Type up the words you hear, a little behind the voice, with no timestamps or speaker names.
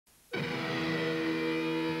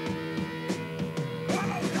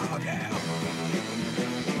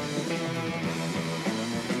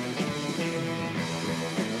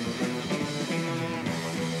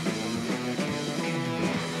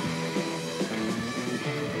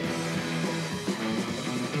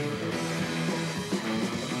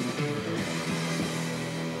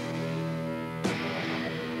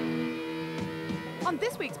On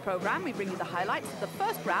this week's programme, we bring you the highlights of the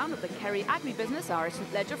first round of the Kerry Agribusiness Irish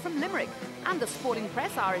St Leger from Limerick and the Sporting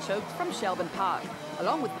Press Irish Oaks from Shelbourne Park,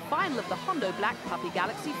 along with the final of the Hondo Black Puppy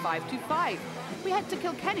Galaxy 525. We head to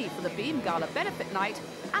Kilkenny for the Beam Gala benefit night,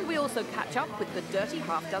 and we also catch up with the Dirty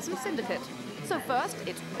Half Dozen Syndicate. So first,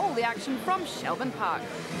 it's all the action from Shelbourne Park.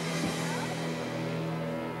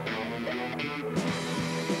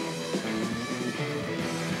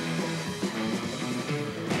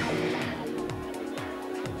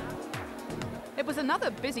 It was another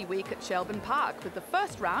busy week at Shelbourne Park, with the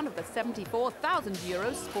first round of the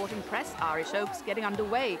 €74,000 Sporting Press Irish Oaks getting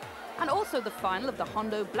underway, and also the final of the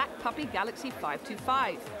Hondo Black Puppy Galaxy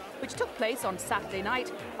 525, which took place on Saturday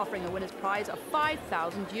night, offering a winner's prize of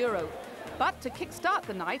 €5,000. But to kick-start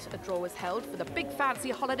the night, a draw was held for the Big Fancy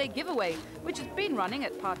Holiday Giveaway, which has been running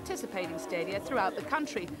at participating stadia throughout the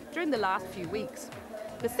country during the last few weeks.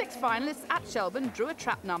 The 6 finalists at Shelbourne drew a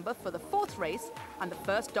trap number for the 4th race, and the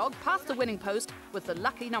first dog past the winning post was the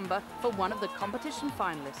lucky number for one of the competition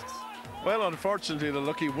finalists. Well, unfortunately, the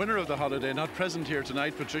lucky winner of the holiday, not present here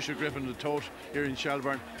tonight, Patricia Griffin, the tote here in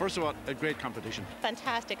Shelbourne. First of all, a great competition.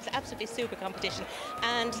 Fantastic. It's absolutely super competition.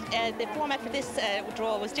 And the format for this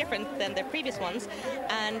draw was different than the previous ones.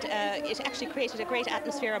 And it actually created a great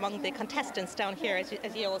atmosphere among the contestants down here,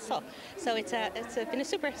 as you all saw. So it's been a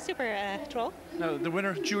super draw. Now, the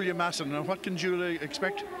winner, Julia Masson. Now, what can Julia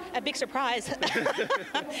expect? A big surprise.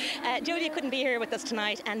 Julia couldn't be here with us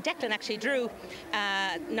tonight, and Declan actually drew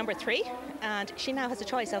number 3. And she now has a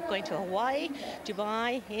choice of going to Hawaii,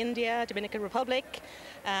 Dubai, India, Dominican Republic,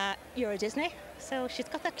 Euro Disney. So she's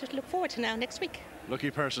got that to look forward to now next week.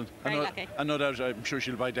 Lucky person. Very lucky. And no doubt, I'm sure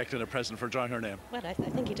she'll buy Declan a present for drawing her name. Well, I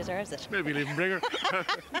think he deserves it. Maybe he'll even bring her.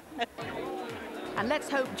 And let's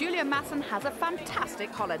hope Julia Masson has a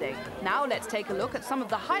fantastic holiday. Now let's take a look at some of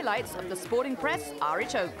the highlights of the Sporting Press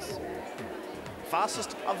Irish Oaks.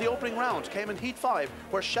 Fastest of the opening round came in Heat 5,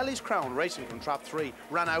 where Shelley's Crown, racing from Trap 3,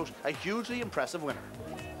 ran out a hugely impressive winner.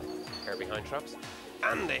 Here behind traps.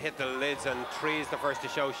 And they hit the lids, and 3 is the first to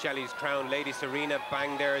show Shelley's Crown. Lady Serena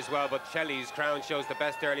banged there as well, but Shelley's Crown shows the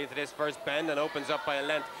best early into this first bend and opens up by a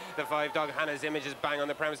length. The 5-dog Hannah's Image is bang on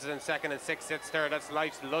the premises in second, and 6 sits third. That's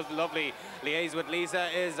Life's Lovely. Liaise with Lisa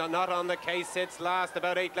is not on the case, sits last,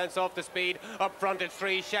 about 8 lengths off the speed. Up front it's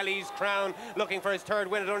 3, Shelley's Crown, looking for his 3rd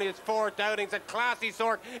win. It's only his 4th outing. It's a classy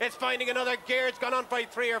sort. It's finding another gear. It's gone on by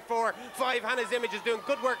 3 or 4. 5, Hannah's Image is doing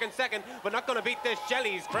good work in second, but not going to beat this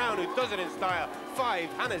Shelley's Crown, who does it in style. 5,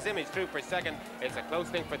 Hannah's Image through for second. It's a close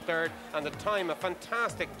thing for third, and the time a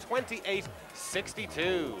fantastic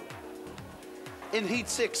 28.62. In Heat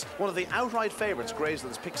 6, one of the outright favourites,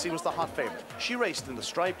 Graceland's Pixie, was the hot favourite. She raced in the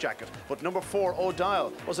striped jacket, but number 4,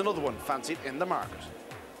 O'Dial, was another one fancied in the market.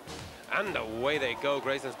 And away they go.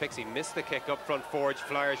 Grayson's Pixie missed the kick up front. Forge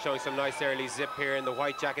Flyer showing some nice early zip here in the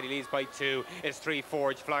white jacket. He leads by 2. It's 3,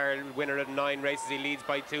 Forge Flyer, winner at 9 races. He leads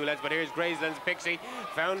by 2 lengths. But here's Graysland's Pixie.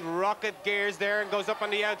 Found rocket gears there and goes up on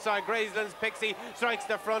the outside. Graysland's Pixie strikes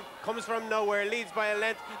the front, comes from nowhere, leads by a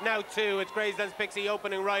length. Now 2. It's Graysland's Pixie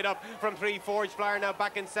opening right up from 3. Forge Flyer now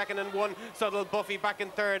back in second, and 1. Subtle Buffy back in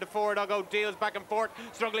third. 4 Doggo Deals back and forth,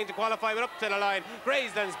 struggling to qualify, but up to the line.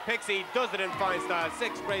 Graysland's Pixie does it in fine style.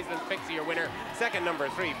 6, Graysland's Pixie, your winner. Second, number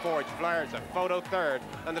 3, Forge Flyers, a photo third,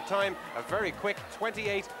 and the time a very quick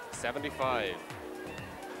 28.75.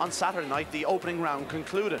 On Saturday night, the opening round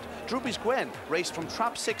concluded. Droopy's Gwen raced from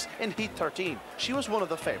Trap 6 in Heat 13. She was one of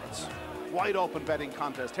the favourites. Wide open betting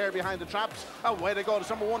contest here behind the traps. Away they go. It's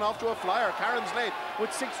number 1 off to a flyer. Karen's Late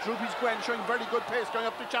with 6, Droopy's Gwen showing very good pace, going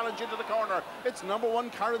up to challenge into the corner. It's number 1,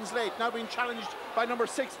 Karen's Late, now being challenged by number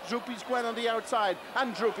 6, Droopy's Gwen on the outside.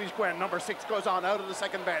 And Droopy's Gwen, number 6, goes on out of the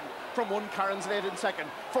second bend. From 1, Karen's Late in second.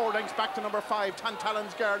 4 lengths back to number 5,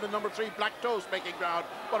 Tantalin's Girl, and number 3, Black Toast making ground.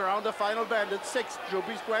 But around the final bend, it's 6,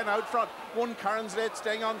 Droopy's Gwen out front. 1, Karen's Late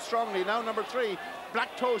staying on strongly. Now number 3,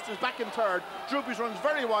 Black Toast is back in third. Droopy's runs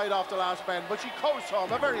very wide off the last bend, but she coasts home.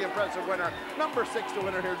 A very impressive winner. Number 6, the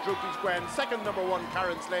winner here, Droopy's Gwen. Second, number 1,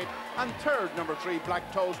 Karen Slate. And third, number 3, Black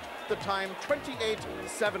Toast. The time,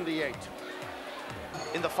 28.78.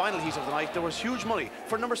 In the final heat of the night, there was huge money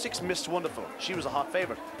for number 6, Miss Wonderful. She was a hot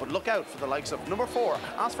favourite, but look out for the likes of number 4,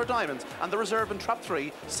 Ask for Diamonds, and the reserve in Trap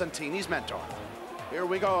 3, Santini's Mentor. Here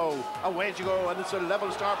we go. Away you go, and it's a level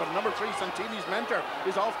start, but number 3, Santini's Mentor,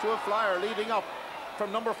 is off to a flyer, leading up.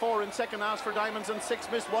 from number 4 in second, Ask for Diamonds, and 6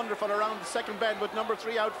 Miss Wonderful around the second bend with number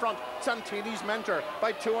 3 out front, Santini's Mentor,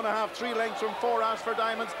 by 2.5, 3 lengths from 4, Ask for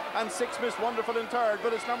Diamonds, and 6 Miss Wonderful in third.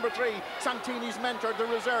 But it's number 3, Santini's Mentor, the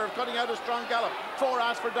reserve, cutting out a strong gallop. 4,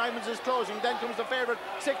 Ask for Diamonds is closing. Then comes the favourite,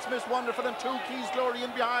 6 Miss Wonderful, and 2 Keys Glory in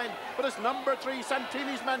behind. But it's number 3,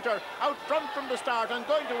 Santini's Mentor, out front from the start and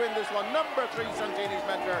going to win this one. Number 3, Santini's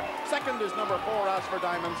Mentor. Second is number 4, Ask for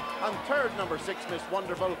Diamonds, and third, number 6, Miss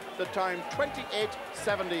Wonderful. The time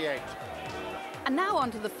 28.78. And now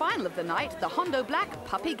on to the final of the night, the Hondo Black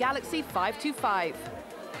Puppy Galaxy 525.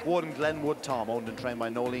 One Glenwood Tom, owned and trained by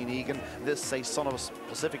Nolene Egan. This a son of a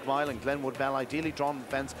Pacific Mile and Glenwood Bell, ideally drawn from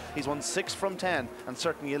fence. He's won 6 from 10 and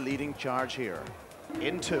certainly a leading charge here.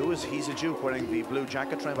 In 2 is He's a Duke, wearing the blue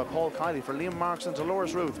jacket, trained by Paul Kiley for Liam Marks and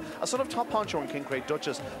Dolores Ruth. A son of Top Poncho and King Crate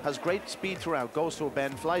Duchess, has great speed throughout, goes to a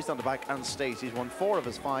bend, flies down the back and stays. He's won 4 of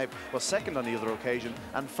his 5, was second on the other occasion,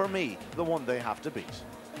 and for me, the one they have to beat.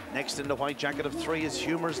 Next in the white jacket of 3 is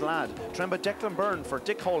Humour's Lad, trained by Declan Byrne for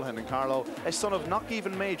Dick Holhen and Carlo, a son of Knock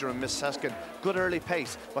Even Major and Miss Seskin. Good early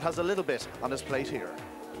pace, but has a little bit on his plate here.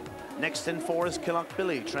 Next in 4 is Killock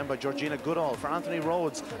Billy, trained by Georgina Goodall for Anthony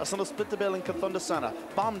Rhodes, a son of Split the Bill and Cathundasana,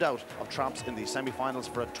 bombed out of traps in the semi-finals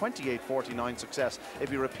for a 28.49 success. If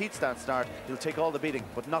he repeats that start, he'll take all the beating,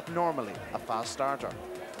 but not normally a fast starter.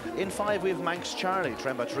 In 5 we have Manx Charlie,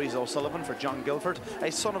 trained by Teresa O'Sullivan for John Guilford,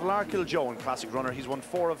 a son of Larkill Joe and Classic Runner. He's won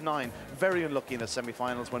 4 of 9, very unlucky in his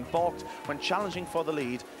semi-finals. When balked, when challenging for the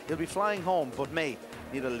lead, he'll be flying home, but may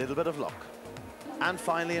need a little bit of luck. And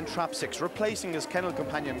finally in trap 6, replacing his kennel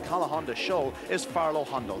companion Honda Show, is Farlow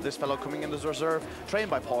Hondo. This fellow coming in as reserve,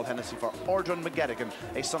 trained by Paul Hennessy for Ordron McGettigan,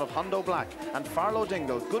 a son of Hondo Black, and Farlow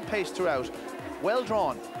Dingle. Good pace throughout, well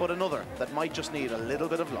drawn, but another that might just need a little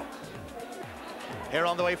bit of luck. Here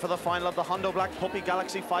on the way for the final of the Hondo Black Puppy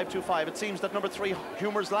Galaxy 525. It seems that number 3,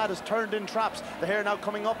 Humour's Lad, has turned in traps. The hare now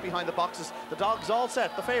coming up behind the boxes. The dog's all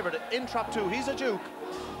set. The favourite in trap 2, He's a Duke.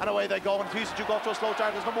 And away they go, and He's a Duke off to a slow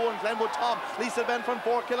start. There's number 1, Glenwood Tom. Leads the bend from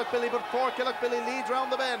 4, Killock Billy, but 4, Killock Billy leads round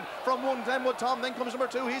the bend from 1, Glenwood Tom. Then comes number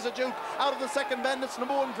 2, He's a Duke. Out of the second bend, it's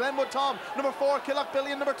number 1, Glenwood Tom. Number 4, Killock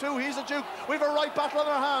Billy, and number 2, He's a Duke. We've a right battle on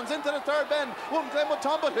our hands into the third bend. 1, Glenwood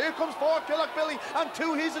Tom, but here comes 4, Killock Billy, and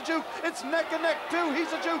 2, He's a Duke. It's neck and neck. 2,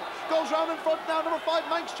 He's a Duke goes round in front now. Number 5,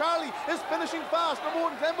 Manx Charlie, is finishing fast. Number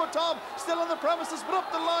 1, Glenwood Tom, still on the premises, but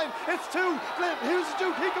up the line. It's 2, He's a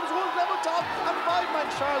Duke. Here comes 1, Glenwood Tom, and 5,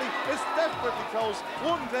 Manx Charlie is desperately close.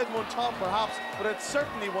 1, Glenwood Tom perhaps, but it's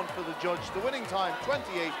certainly one for the judge. The winning time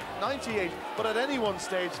 28.98, but at any one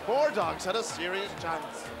stage 4 dogs had a serious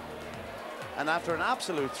chance. And after an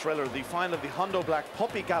absolute thriller, the final of the Hondo Black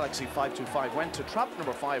Puppy Galaxy 525 went to trap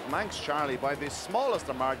number 5, Manx Charlie, by the smallest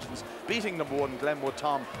of margins, beating number 1, Glenwood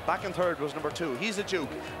Tom. Back in third was number 2, He's a Duke,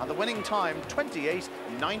 and the winning time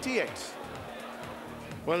 28.98.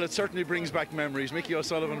 Well, it certainly brings back memories. Mickey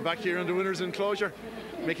O'Sullivan back here in the winner's enclosure.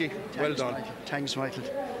 Mickey, well done. Michael. Thanks, Michael.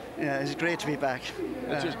 Yeah, it's great to be back.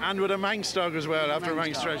 And with a Manx dog as well, after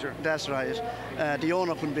Manx Treasure. That's right. The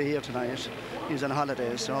owner couldn't be here tonight. He's on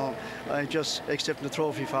holiday, so I just accepted the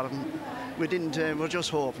trophy for him. We're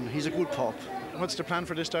just hoping. He's a good pup. What's the plan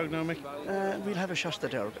for this dog now, Mick? We'll have a shot at the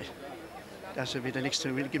Derby. That will be the next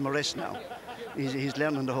time. We'll give him a rest now. He's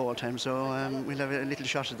learning the whole time, so we'll have a little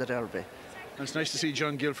shot at the Derby. It's nice to see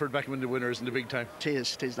John Guilford back in the winners in the big time.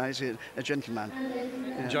 It is nice, a gentleman.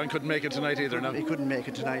 John couldn't make it tonight either, no? He couldn't make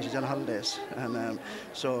it tonight, he's on holidays. And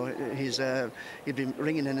so he'll be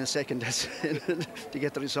ringing in a second to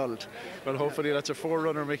get the result. Well, hopefully that's a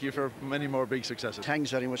forerunner, Mickey, for many more big successes.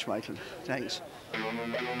 Thanks very much, Michael. Thanks.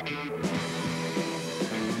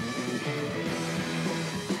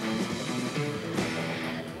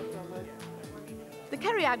 The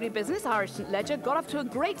Kerry Agribusiness Irish St Leger got off to a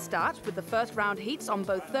great start with the first round heats on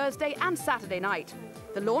both Thursday and Saturday night.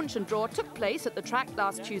 The launch and draw took place at the track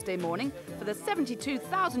last Tuesday morning for the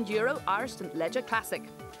 €72,000 Irish St Leger Classic.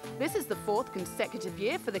 This is the 4th consecutive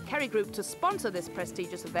year for the Kerry Group to sponsor this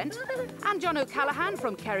prestigious event, and John O'Callaghan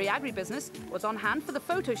from Kerry Agribusiness was on hand for the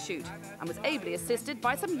photo shoot and was ably assisted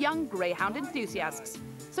by some young greyhound enthusiasts.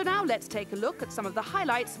 So now let's take a look at some of the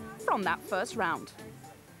highlights from that first round.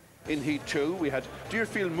 In Heat 2, we had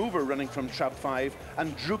Deerfield Mover running from trap 5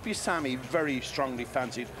 and Droopy Sammy very strongly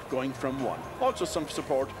fancied going from 1. Also some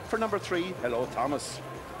support for number 3, Hello Thomas.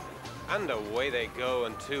 And away they go,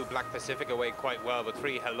 and 2 Black Pacific away quite well, but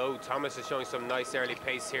 3 Hello Thomas is showing some nice early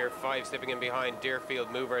pace here. 5 slipping in behind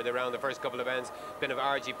Deerfield Mover around the first couple of ends. Bit of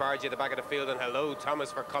argy bargy at the back of the field, and Hello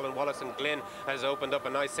Thomas for Colin Wallace and Glynn has opened up a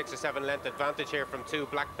nice 6 or 7 length advantage here from 2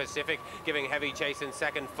 Black Pacific, giving heavy chase in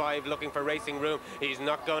second. 5 looking for racing room. He's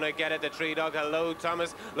not going to get it. The 3 dog Hello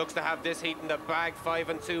Thomas looks to have this heat in the bag. 5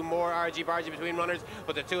 and 2 more argy bargy between runners,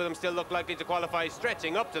 but the 2 of them still look likely to qualify.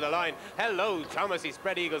 Stretching up to the line, Hello Thomas. He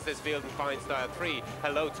spread eagles this field in fine style. 3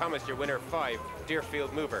 Hello Thomas your winner. 5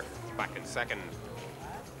 Deerfield Mover back in second.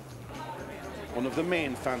 One of the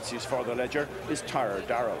main fancies for the Ledger is Tyre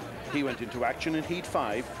Darrow. He went into action in Heat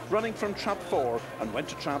 5, running from trap 4 and went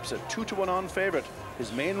to traps at 2-1 on favourite.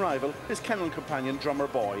 His main rival is kennel companion Drummer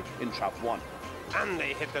Boy in trap 1. And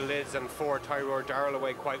they hit the lids, and 4 Tyrone Darrell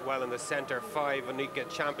away quite well in the centre. 5 Anika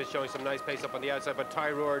Champ is showing some nice pace up on the outside, but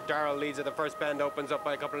Tyrone Darrell leads at the first bend, opens up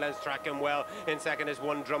by a couple of lengths, tracking well. In second is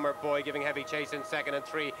 1 Drummer Boy, giving heavy chase in second, and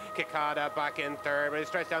 3 Kikada back in third. But it's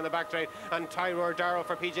stretched down the back straight, and Tyrone Darrell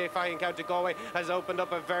for PJ Fagin County Galway has opened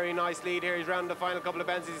up a very nice lead here. He's round the final couple of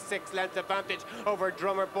bends. He's 6 lengths advantage over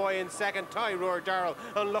Drummer Boy in second. Tyrone Darrell,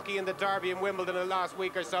 unlucky in the Derby in Wimbledon in the last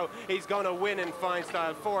week or so. He's going to win in fine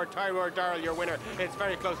style. 4 Tyrone Darrell your winner. It's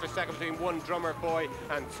very close for second between 1 Drummer Boy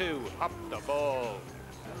and 2 Up the Ball.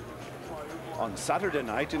 On Saturday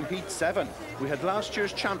night in Heat 7, we had last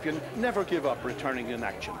year's champion Never Give Up returning in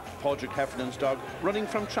action. Padraig Heffernan's dog running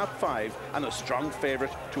from trap 5 and a strong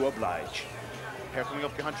favourite to oblige. Here coming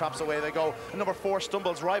up behind traps, away they go. And number 4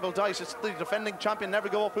 stumbles, Rival Dice. It's the defending champion, Never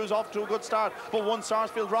Give Up, who's off to a good start. But 1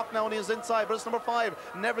 Sarsfield Rock now, and he is inside. But it's number 5,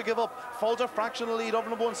 Never Give Up, falls a fractional lead over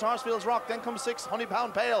number 1 Sarsfield's Rock. Then comes 6 Honey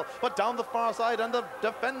Pound Pale. But down the far side, and the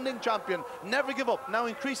defending champion, Never Give Up, now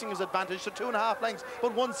increasing his advantage to 2.5 lengths.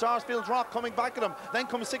 But 1 Sarsfield's Rock coming back at him. Then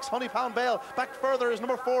comes 6 Honey Pound Pale. Back further is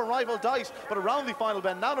number 4 Rival Dice. But around the final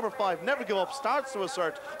bend, now number 5, Never Give Up, starts to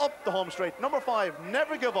assert up the home straight. Number 5,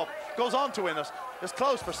 Never Give Up, goes on to win it. Is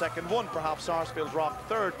close for second, 1 perhaps Sarsfield Rock,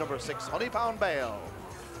 third number 6 Honey Pound Bale.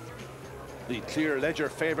 The clear Ledger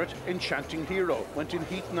favourite, Enchanting Hero, went in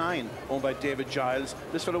Heat 9, owned by David Giles.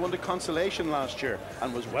 This fellow won the consolation last year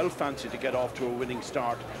and was well fancied to get off to a winning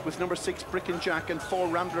start, with number 6 Brickin' Jack and 4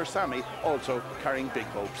 Rambler Sammy also carrying big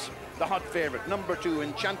hopes. The hot favourite, number 2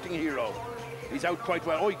 Enchanting Hero. He's out quite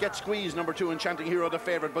well. Oh, he gets squeezed, number 2 Enchanting Hero, the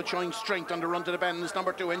favourite, but showing strength on the run to the bend is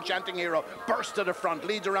number 2 Enchanting Hero. Burst to the front,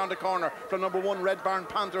 leads around the corner from number 1 Red Barn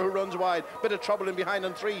Panther, who runs wide. Bit of trouble in behind,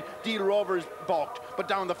 and 3 Deal Rovers balked, but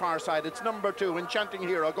down the far side it's number 2 Enchanting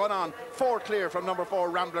Hero going on. 4 clear from number 4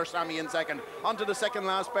 Rambler Sammy in second. Onto the second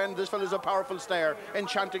last bend. This fellow's a powerful stayer,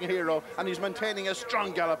 Enchanting Hero, and he's maintaining a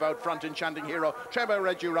strong gallop out front. Enchanting Hero, trained by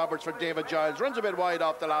Reggie Roberts for David Giles, runs a bit wide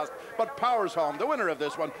off the last, but powers home. The winner of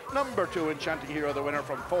this one, number 2 Enchanting Hero, the winner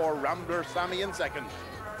from 4 Rambler Sammy in second.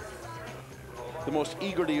 The most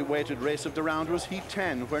eagerly awaited race of the round was Heat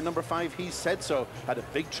 10, where number 5 He Said So had a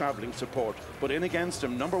big travelling support, but in against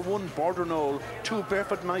him number 1 Border Knoll, 2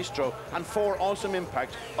 Barefoot Maestro and 4 Awesome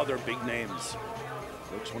Impact, other big names.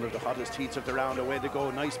 Looks one of the hottest heats of the round. Away they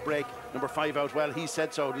go, nice break. Number 5 out well, He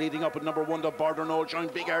Said So, leading up with number 1 the Border Knoll, showing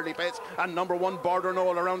big early pace, and number 1 Border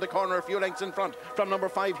Knoll around the corner a few lengths in front from number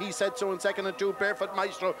 5 He Said So in second, and 2 Barefoot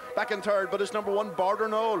Maestro back in third. But it's number 1 Border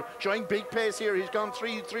Knoll showing big pace here. He's gone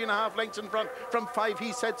 3.5 lengths in front from 5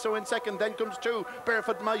 He Said So in second. Then comes 2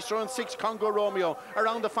 Barefoot Maestro and 6 Congo Romeo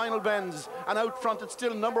around the final bends, and out front it's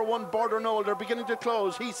still number 1 Border Knoll. They're beginning to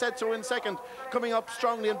close. He Said So in second, coming up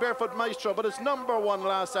strongly in Barefoot Maestro, but it's number 1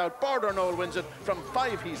 last out. Border Knoll wins it from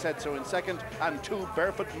 5 He Said So in second and 2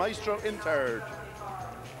 Barefoot Maestro in third.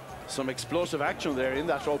 Some explosive action there in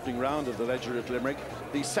that opening round of the Ledger at Limerick.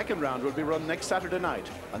 The second round will be run next Saturday night,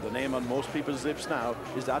 and the name on most people's lips now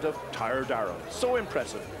is that of Tyre Darrow. So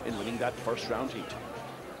impressive in winning that first round heat.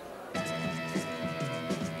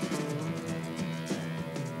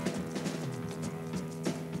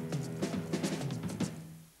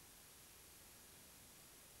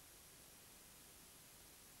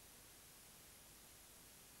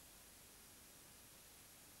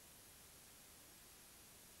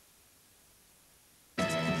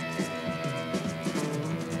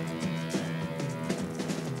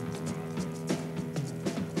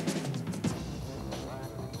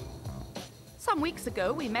 Some weeks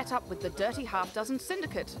ago, we met up with the Dirty Half Dozen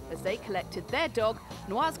Syndicate as they collected their dog,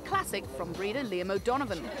 Noir's Classic, from breeder Liam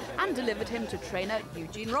O'Donovan and delivered him to trainer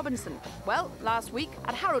Eugene Robinson. Well, last week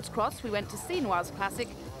at Harold's Cross, we went to see Noir's Classic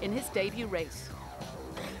in his debut race.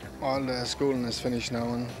 All the schooling is finished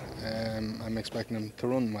now, and I'm expecting him to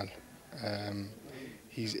run well.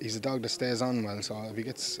 He's a dog that stays on well, so if he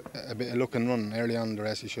gets a bit of luck and run early on in the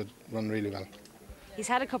race, he should run really well. He's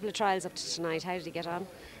had a couple of trials up to tonight. How did he get on?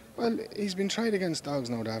 Well, he's been tried against dogs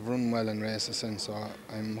now that have run well in races since, so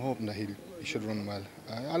I'm hoping that he should run well.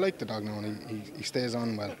 I like the dog now, and he stays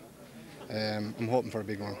on well. I'm hoping for a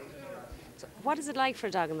big one. So what is it like for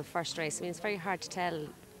a dog in the first race? I mean, it's very hard to tell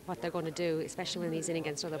what they're going to do, especially when he's in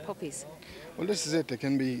against other puppies. Well, this is it. They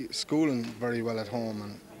can be schooling very well at home,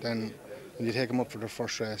 and then when you take them up for their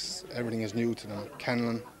first race, everything is new to them.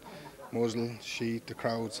 Kennelling, muzzle, sheath, the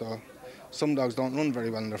crowd. So some dogs don't run very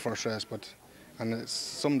well in their first race, and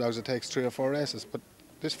some dogs it takes 3 or 4 races. But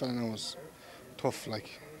this fella now is tough, like,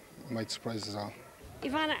 might surprise us all.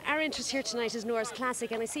 Ivana, our interest here tonight is Nora's Classic,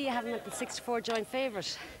 and I see you have him at the 6-4 joint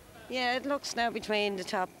favourite. Yeah, it looks now between the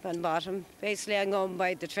top and bottom. Basically, I'm going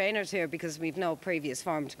by the trainers here because we've no previous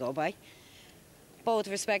form to go by. Both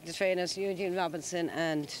respected trainers, Eugene Robinson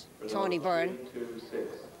and Tony Byrne.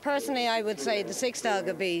 Personally, I would say the 6 dog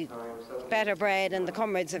would be better bred, and the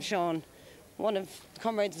comrades have shown. One of the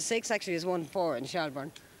comrades of 6 actually is 1-4 in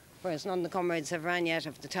Shelbourne, whereas none of the comrades have ran yet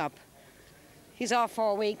of the top. He's off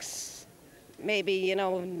 4 weeks. Maybe, you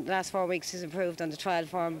know, in the last 4 weeks he's improved on the trial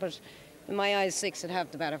form, but in my eyes, 6 would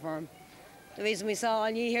have the better form. The reason we saw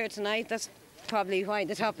Ollie here tonight, that's probably why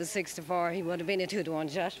the top is 6-4. He would have been a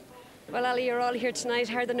 2-1 shot. Well, Ollie, you're all here tonight.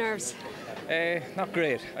 How are the nerves? Not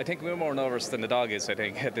great. I think we're more nervous than the dog is, I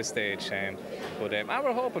think, at this stage. But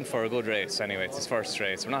we're hoping for a good race anyway. It's his first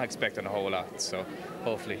race. We're not expecting a whole lot, so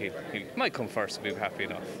hopefully he might come first. We'll be happy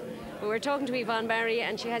enough. Well, we're talking to Yvonne Barry,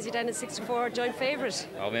 and she has you down at 6-4 joint favourite.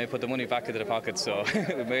 I'll maybe put the money back into the pocket, so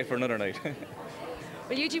we'll wait for another night.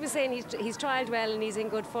 Well, Eugene was saying he's trialled well and he's in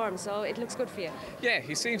good form, so it looks good for you. Yeah,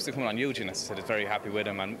 he seems to come on. Eugene, as I said, is very happy with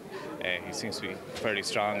him, and he seems to be fairly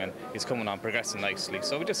strong, and he's coming on, progressing nicely.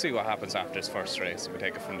 So we'll just see what happens after his first race, and we'll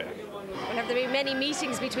take it from there. Well, have there been many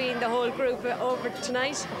meetings between the whole group over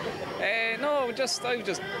tonight? No,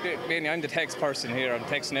 mainly I'm the text person here. I'm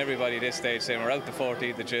texting everybody at this stage saying we're out the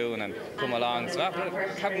 14th of June and come along. So I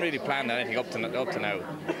haven't really planned anything up to now.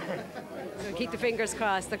 So keep the fingers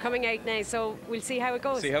crossed. They're coming out now, so we'll see how it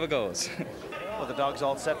goes. See how it goes. Well, the dogs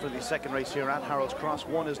all set for the second race here at Harold's Cross.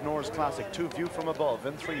 1 is Nora's Classic, 2 View from Above,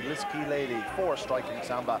 then 3 Liskey Lady, 4 Striking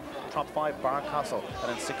Samba, Trap 5 Bar Castle, and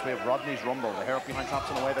then 6 we have Rodney's Rumble. The hair up behind traps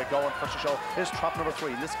and away they go, and first to show is trap number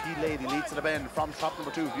 3, Liskey Lady leads to the bend from trap number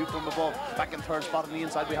 2, View from Above. Back in third spot on the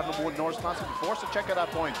inside we have number 1 Nora's Classic. Before us to check at that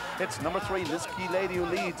point, it's number 3 Liskey Lady who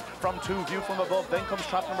leads from 2 View from Above. Then comes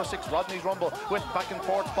trap number 6 Rodney's Rumble, with back in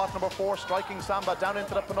fourth spot number 4 Striking Samba down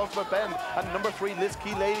into the penultimate bend, and number 3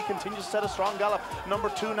 Liskey Lady continues to set a strong gallop. Number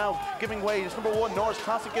 2 now giving way. It's number 1 Nora's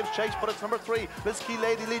Classic gives chase, but it's number 3 Liskey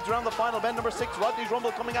Lady leads around the final bend. Number 6 Rodney's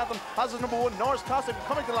Rumble coming at them, as is number 1 Nora's Classic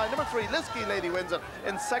coming to the line. Number 3 Liskey Lady wins it.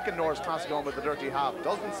 In second, Nora's Classic on with the dirty half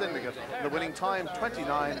dozen Syndicate. The winning time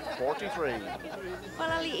 29:43.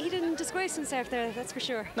 Well, Ali, he didn't disgrace himself there, that's for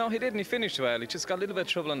sure. No, he didn't. He finished well. He just got a little bit of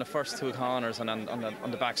trouble on the first 2 corners and on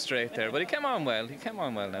the back straight there, but he came on well.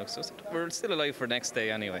 Now, so we're still alive for next day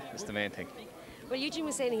anyway. That's the main thing. Well, Eugene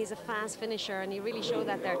was saying he's a fast finisher, and he really showed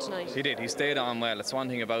that there tonight. He did. He stayed on well. That's one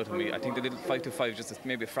thing about him. I think the little 5-5 just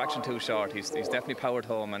maybe a fraction too short. He's definitely powered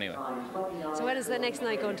home anyway. So when is the next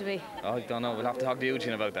night going to be? Oh, I don't know. We'll have to talk to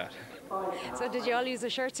Eugene about that. So did you all use the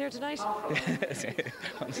shirts here tonight?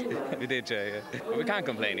 We did, yeah. But we can't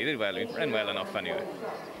complain. He did well. He ran well enough anyway.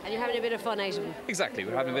 And you're having a bit of fun out of him? Exactly.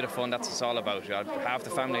 We're having a bit of fun. That's what it's all about. Half the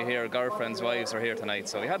family here, girlfriends, wives are here tonight,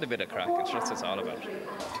 so we had a bit of crack. It's what it's all about.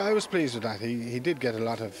 I was pleased with that. He did get a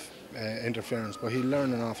lot of interference, but he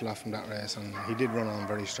learned an awful lot from that race, and he did run on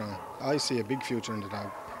very strong. I see a big future in the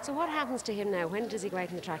dog. So what happens to him now? When does he go out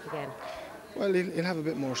on the track again? Well, he'll have a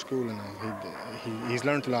bit more schooling now. He's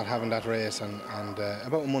learned a lot having that race, and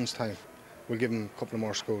about a month's time we'll give him a couple of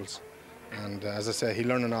more schools. And as I say, he'll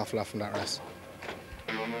learn an awful lot from that race.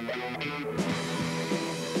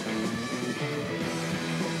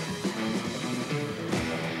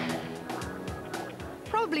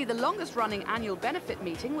 Probably the longest running annual benefit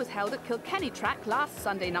meeting was held at Kilkenny track last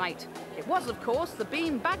Sunday night. It was, of course, the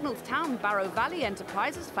Beam Bagnallstown Barrow Valley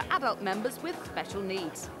Enterprises for adult members with special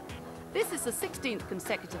needs. This is the 16th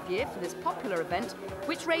consecutive year for this popular event,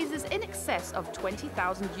 which raises in excess of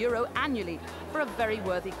 €20,000 annually for a very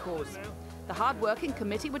worthy cause. The hard-working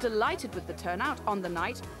committee were delighted with the turnout on the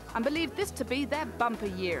night and believed this to be their bumper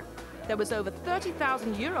year. There was over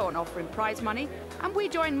 €30,000 on offer in prize money, and we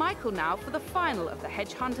join Michael now for the final of the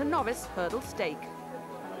Hedge Hunter Novice Hurdle Stake.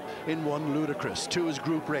 In 1 Ludicrous, 2 is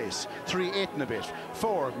Group Race, 3 8 and a bit,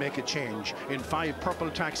 4 Make a Change, in 5 Purple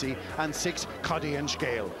Taxi, and 6 Coddy and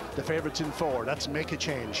Scale. The favourites in 4, that's Make a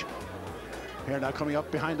Change. Here now coming up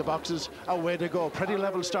behind the boxes, away they go. Pretty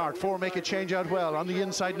level start. 4 make a change out well. On the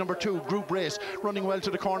inside, number 2, Group Race, running well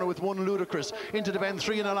to the corner with 1 Ludicrous. Into the bend,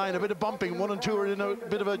 3 in a line, a bit of bumping. 1 and 2 are in a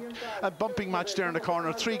bit of a bumping match there in the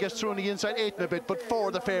corner. 3 gets through on the inside, 8 in a bit, but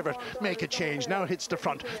 4 the favourite. Make a change, now hits the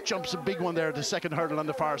front. Jumps a big one there, the second hurdle on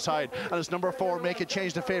the far side. And it's number 4, Make a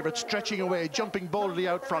Change, the favourite, stretching away, jumping boldly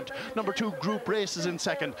out front. Number 2, Group Race is in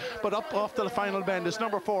second. But up off the final bend is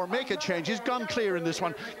number 4, Make a Change. He's gone clear in this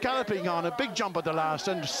one, galloping on, a big jump at the last,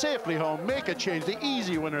 and safely home. Make a Change, the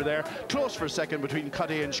easy winner there, close for second between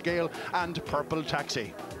Cuddy and Scale and Purple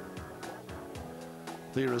Taxi.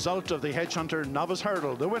 The result of the Hedge Hunter Novice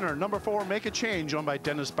Hurdle, the winner, number 4, Make a Change, owned by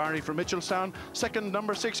Dennis Barry from Mitchelstown. Second,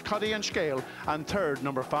 number 6, Cuddy and Scale. And third,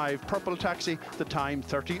 number 5, Purple Taxi, the time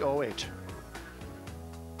 30:08.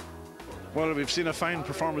 Well, we've seen a fine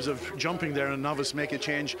performance of jumping there and Novice Make a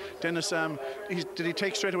Change. Dennis, did he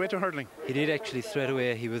take straight away to hurdling? He did actually straight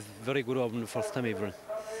away. He was very good over the first time ever.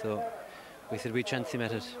 So we said we chance him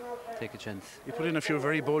at it. Take a chance. You put in a few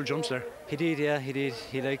very bold jumps there. He did, yeah, he did.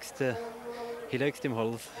 He likes them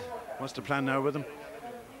hulls. What's the plan now with him?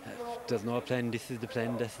 There's no plan. This is the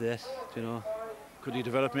plan. That's it. You know. Could he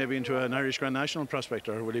develop maybe into an Irish Grand National prospect,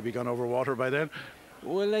 or will he be gone over water by then?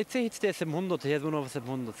 Well, I'd say he'd stay 700. He has one over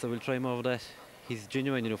 700, so we'll try him over that. He's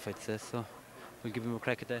genuine enough, I'd say, so we'll give him a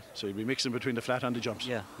crack at that. So he'll be mixing between the flat and the jumps?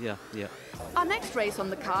 Yeah. Our next race on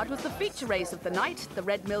the card was the feature race of the night, the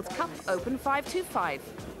Red Mills Cup Open 525.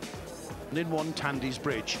 In 1, Tandy's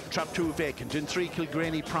Bridge. Trap 2 vacant. In 3,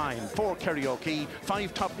 Kilkenny Prime. 4, Karaoke.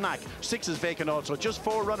 5, Top Knack. 6 is vacant also. Just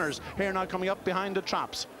 4 runners here now coming up behind the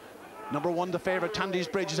traps. Number 1, the favourite, Tandy's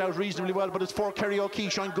Bridge, is out reasonably well, but it's 4,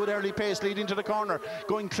 Karaoke, showing good early pace, leading to the corner.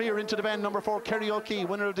 Going clear into the bend, number 4, Karaoke,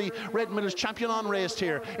 winner of the Red Mills Champion on race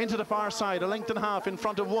here. Into the far side, a length and a half in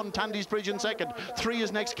front of 1, Tandy's Bridge in second. 3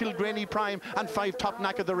 is next, Kilkenny Prime, and 5, Top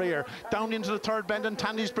Knack at the rear. Down into the third bend, and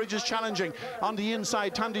Tandy's Bridge is challenging. On the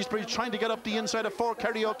inside, Tandy's Bridge trying to get up the inside of 4,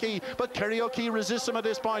 Karaoke, but Karaoke resists him at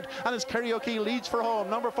this point, and as Karaoke leads for home,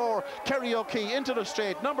 number 4, Karaoke into the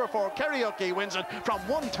straight. Number 4, Karaoke wins it from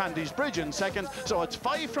 1, Tandy's Bridge in second. So it's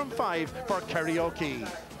 5 from 5 for Karaoke.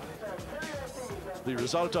 The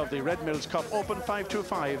result of the Red Mills Cup Open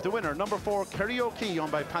 525. The winner, number 4, Karaoke,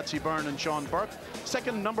 owned by Patsy Byrne and Sean Burke.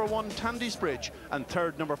 Second, number 1, Tandy's Bridge. And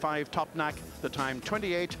third, number 5, Top Knack. The time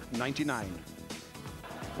 28:99.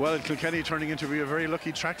 Well, Kilkenny turning into be a very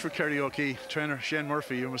lucky track for Karaoke. Trainer Shane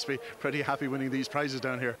Murphy, you must be pretty happy winning these prizes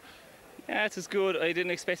down here. Yeah, it was good. I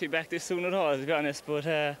didn't expect him back this soon at all, to be honest. But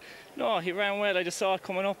no, he ran well. I just saw it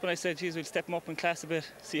coming up and I said, geez, we'll step him up in class a bit,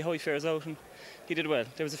 see how he fares out. And he did well.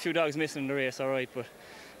 There was a few dogs missing in the race, all right, but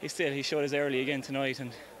he showed us early again tonight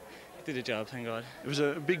and he did a job, thank God. It was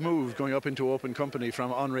a big move going up into open company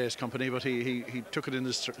from on-race company, but he took it in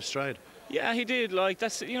his stride. Yeah, he did. Like,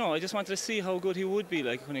 that's, you know, I just wanted to see how good he would be,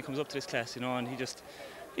 like, when he comes up to this class, you know, and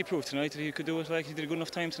he proved tonight that he could do it. Like, he did a good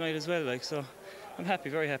enough time tonight as well, like, so I'm happy,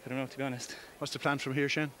 very happy now, to be honest. What's the plan from here,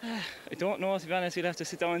 Shane? I don't know, to be honest. We'll have to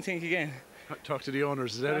sit down and think again. Talk to the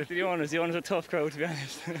owners, is that it? Talk to the owners. The owners are a tough crowd, to be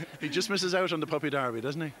honest. He just misses out on the Puppy Derby,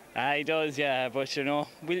 doesn't he? He does, yeah, but you know,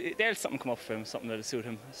 there's something come up for him, something that'll suit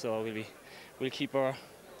him, so we'll keep our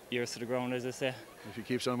ears to the ground, as I say. If he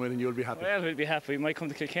keeps on winning, you'll be happy. Well, we'll be happy. We might come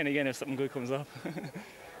to Kilkenny again if something good comes up.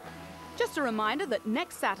 Just a reminder that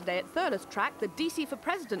next Saturday at Thurles Track, the DC for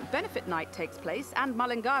President Benefit Night takes place, and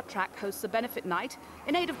Mullingar Track hosts a benefit night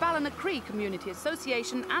in aid of Ballinacrief Community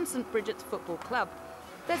Association and St Bridget's Football Club.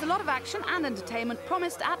 There's a lot of action and entertainment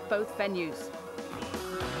promised at both venues.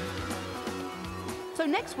 So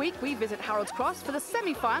next week we visit Harold's Cross for the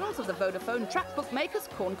semi-finals of the Vodafone Track Bookmakers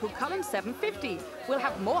Corncool Cullen 750. We'll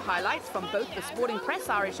have more highlights from both the Sporting Press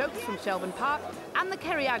Irish Oaks from Shelbourne Park and the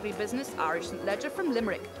Kerry Agribusiness Irish St Ledger from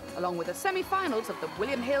Limerick, along with the semi-finals of the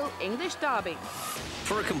William Hill English Derby.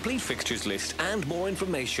 For a complete fixtures list and more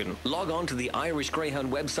information, log on to the Irish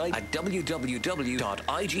Greyhound website at www.igb.ie.